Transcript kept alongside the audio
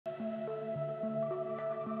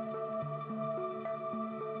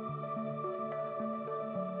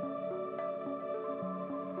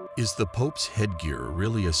Is the Pope's headgear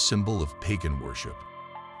really a symbol of pagan worship?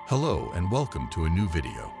 Hello and welcome to a new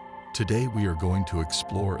video. Today we are going to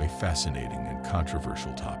explore a fascinating and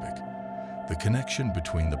controversial topic: the connection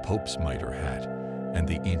between the Pope's mitre hat and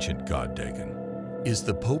the ancient god Dagon. Is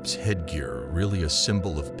the Pope's headgear really a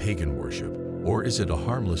symbol of pagan worship, or is it a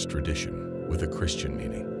harmless tradition with a Christian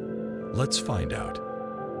meaning? Let's find out.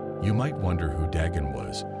 You might wonder who Dagon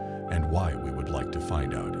was and why we would like to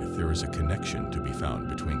find out if there is a connection to be found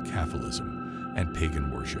between Catholicism and pagan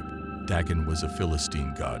worship. Dagon was a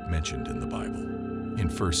Philistine god mentioned in the Bible. In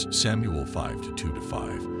 1 Samuel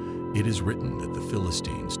 5:2-5, it is written that the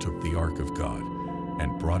Philistines took the Ark of God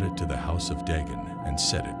and brought it to the house of Dagon and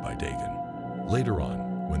set it by Dagon. Later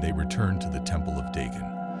on, when they returned to the temple of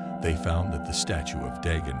Dagon, they found that the statue of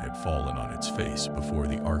Dagon had fallen on its face before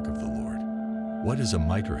the Ark of the Lord. What is a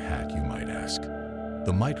mitre hat, you might ask?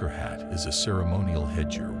 The mitre hat is a ceremonial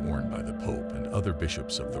headgear worn by the Pope and other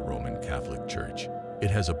bishops of the Roman Catholic Church. It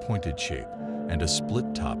has a pointed shape and a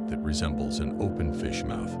split top that resembles an open fish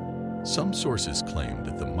mouth. Some sources claim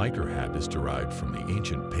that the mitre hat is derived from the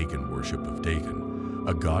ancient pagan worship of Dagon,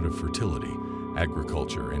 a god of fertility,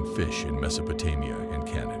 agriculture, and fish in Mesopotamia and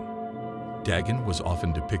Canaan. Dagon was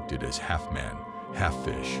often depicted as half man, half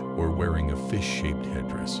fish, or wearing a fish-shaped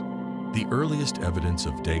headdress. The earliest evidence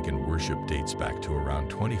of Dagon worship dates back to around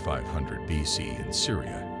 2500 BC in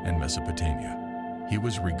Syria and Mesopotamia. He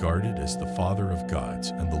was regarded as the father of gods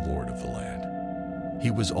and the lord of the land.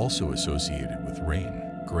 He was also associated with rain,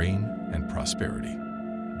 grain, and prosperity.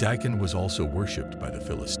 Dagon was also worshipped by the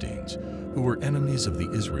Philistines, who were enemies of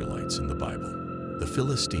the Israelites in the Bible. The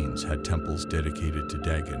Philistines had temples dedicated to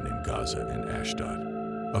Dagon in Gaza and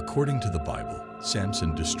Ashdod. According to the Bible,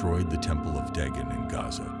 Samson destroyed the temple of Dagon in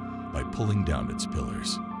Gaza by pulling down its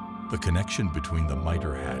pillars. The connection between the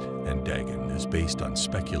mitre hat and Dagon is based on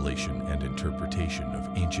speculation and interpretation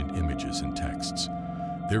of ancient images and texts.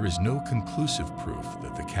 There is no conclusive proof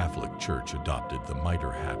that the Catholic Church adopted the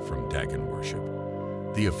mitre hat from Dagon worship.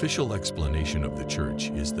 The official explanation of the Church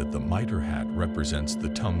is that the mitre hat represents the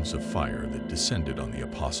tongues of fire that descended on the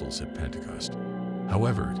apostles at Pentecost.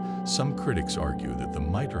 However, some critics argue that the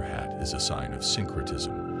mitre hat is a sign of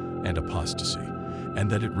syncretism and apostasy, and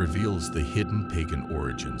that it reveals the hidden pagan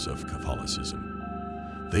origins of Catholicism.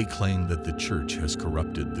 They claim that the Church has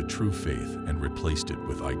corrupted the true faith and replaced it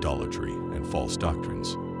with idolatry and false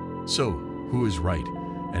doctrines. So, who is right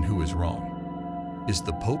and who is wrong? Is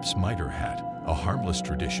the Pope's mitre hat a harmless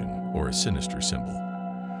tradition or a sinister symbol?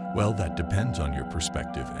 Well, that depends on your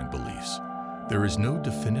perspective and beliefs. There is no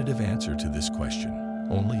definitive answer to this question,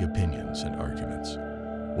 only opinions and arguments.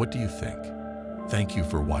 What do you think? Thank you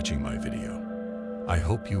for watching my video. I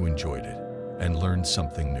hope you enjoyed it and learned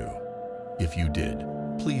something new. If you did,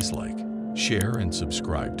 please like, share, and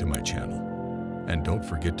subscribe to my channel. And don't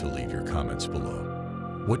forget to leave your comments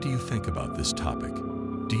below. What do you think about this topic?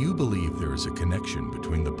 Do you believe there is a connection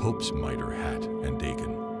between the Pope's mitre hat and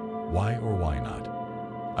Dagon? Why or why not?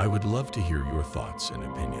 I would love to hear your thoughts and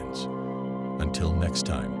opinions. Until next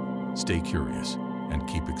time, stay curious and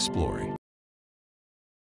keep exploring.